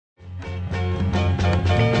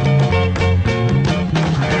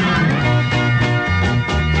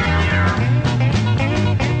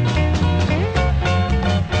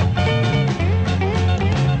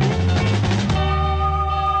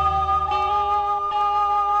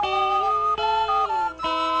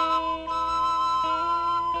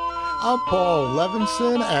I'm Paul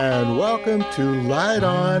Levinson, and welcome to Light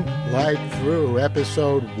On, Light Through,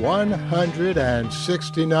 episode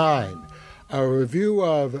 169, a review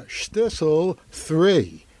of Shtisel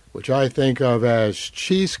 3, which I think of as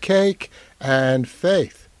Cheesecake and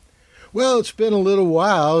Faith. Well, it's been a little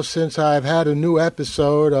while since I've had a new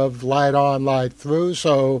episode of Light On, Light Through,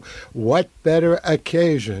 so what better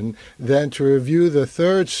occasion than to review the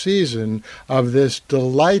third season of this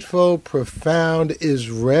delightful, profound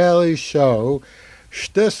Israeli show,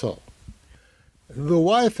 Shtisel. The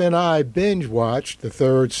wife and I binge-watched the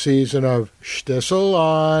third season of Shtisel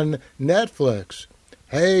on Netflix.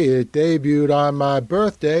 Hey, it debuted on my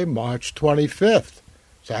birthday, March 25th,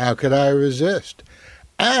 so how could I resist?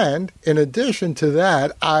 And in addition to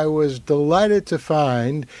that, I was delighted to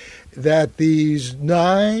find that these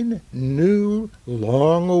 9 new,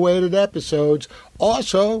 long-awaited episodes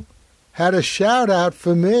also had a shout-out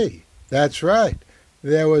for me. That's right.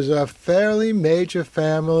 There was a fairly major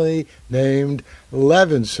family named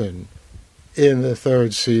Levinson in the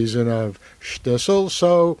third season of Shtisel,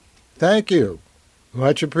 so thank you.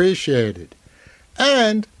 Much appreciated.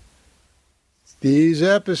 And these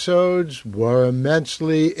episodes were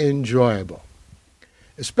immensely enjoyable,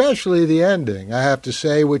 especially the ending, I have to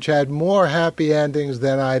say, which had more happy endings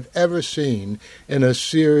than I've ever seen in a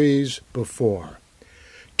series before.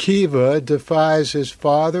 Kiva defies his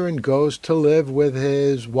father and goes to live with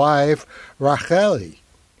his wife, Racheli.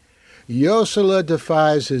 Yosela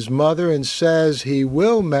defies his mother and says he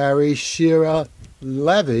will marry Shira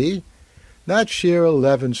Levy. Not Shira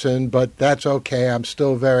Levinson, but that's okay. I'm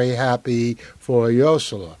still very happy for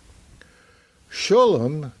Yosela.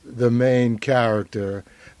 Shulam, the main character,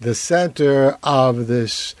 the center of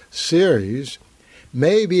this series,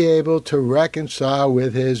 may be able to reconcile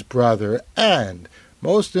with his brother, and,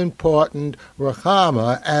 most important,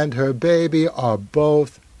 Ruchama and her baby are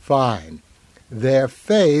both fine. Their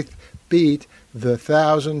faith beat the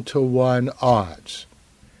 1,000-to-1 odds.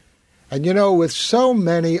 And you know, with so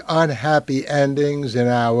many unhappy endings in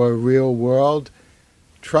our real world,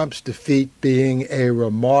 Trump's defeat being a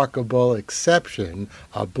remarkable exception,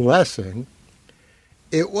 a blessing,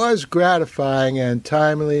 it was gratifying and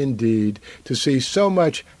timely indeed to see so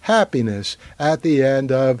much happiness at the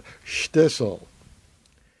end of Shtisel.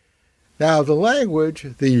 Now, the language,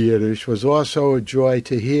 the Yiddish, was also a joy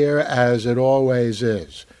to hear, as it always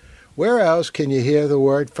is. Where else can you hear the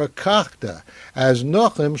word fakachta, as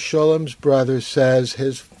Nochem, Shulam's brother, says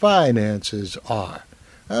his finances are?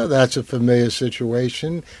 Oh, that's a familiar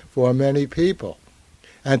situation for many people.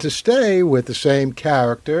 And to stay with the same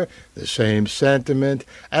character, the same sentiment,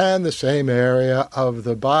 and the same area of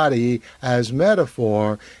the body as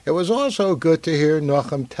metaphor, it was also good to hear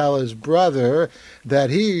Nochem tell his brother that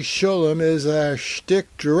he, Shulam, is a shtick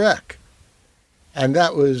drek. And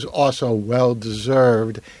that was also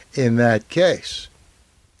well-deserved in that case.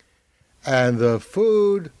 And the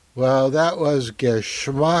food, well, that was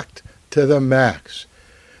geschmackt to the max.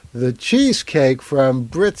 The cheesecake from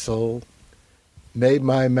Britzel made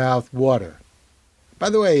my mouth water. By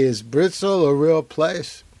the way, is Britzel a real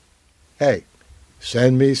place? Hey,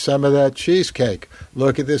 send me some of that cheesecake.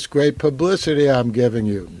 Look at this great publicity I'm giving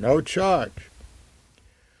you. No charge.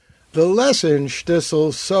 The lesson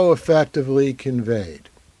Shtisel so effectively conveyed,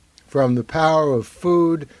 from the power of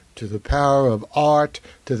food to the power of art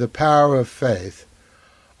to the power of faith,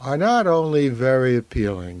 are not only very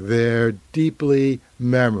appealing, they're deeply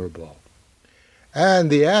memorable. And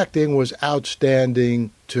the acting was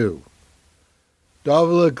outstanding, too.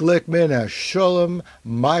 Dovla Glickman as Shulam,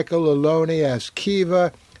 Michael Aloni as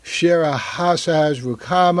Kiva, Shira Haas as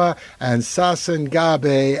Ruchama, and Sasan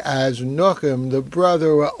Gabe as Nochem, the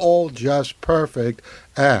brother, were all just perfect,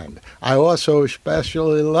 and I also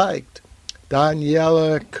especially liked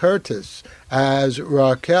Daniela Curtis as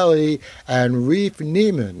Racheli and Reef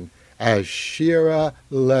Neiman as Shira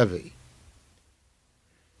Levy.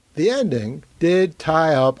 The ending did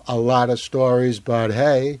tie up a lot of stories, but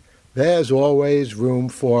hey, there's always room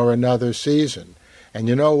for another season. And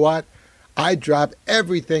you know what? I'd drop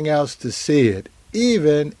everything else to see it,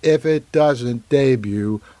 even if it doesn't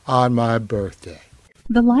debut on my birthday.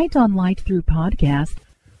 The Light on Light Through podcast.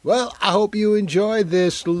 Well, I hope you enjoyed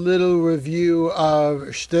this little review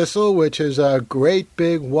of Shtisel, which is a great,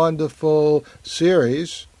 big, wonderful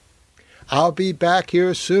series. I'll be back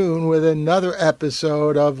here soon with another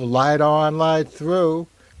episode of Light On, Light Through.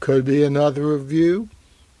 Could be another review.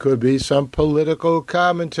 Could be some political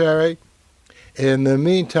commentary. In the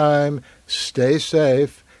meantime, stay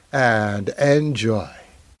safe and enjoy.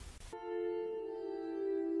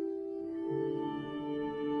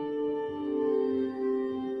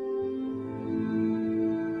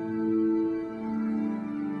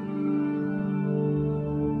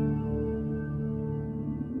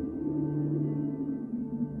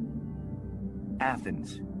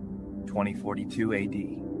 Athens, 2042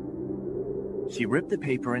 AD. She ripped the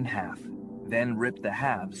paper in half, then ripped the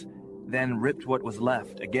halves, then ripped what was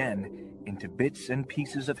left again into bits and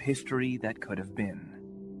pieces of history that could have been.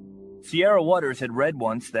 Sierra Waters had read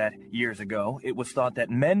once that, years ago, it was thought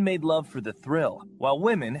that men made love for the thrill, while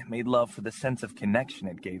women made love for the sense of connection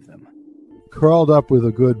it gave them. Curled Up with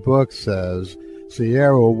a Good Book says,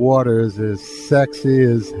 Sierra Waters is sexy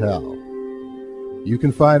as hell. You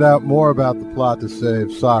can find out more about The Plot to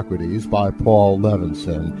Save Socrates by Paul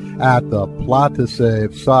Levinson at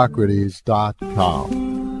theplot2savesocrates.com.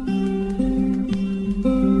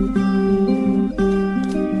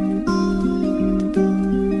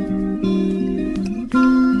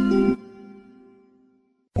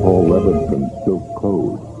 Paul Levinson Silk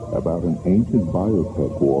Code, about an ancient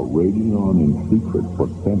biotech war raging on in secret for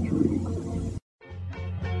centuries.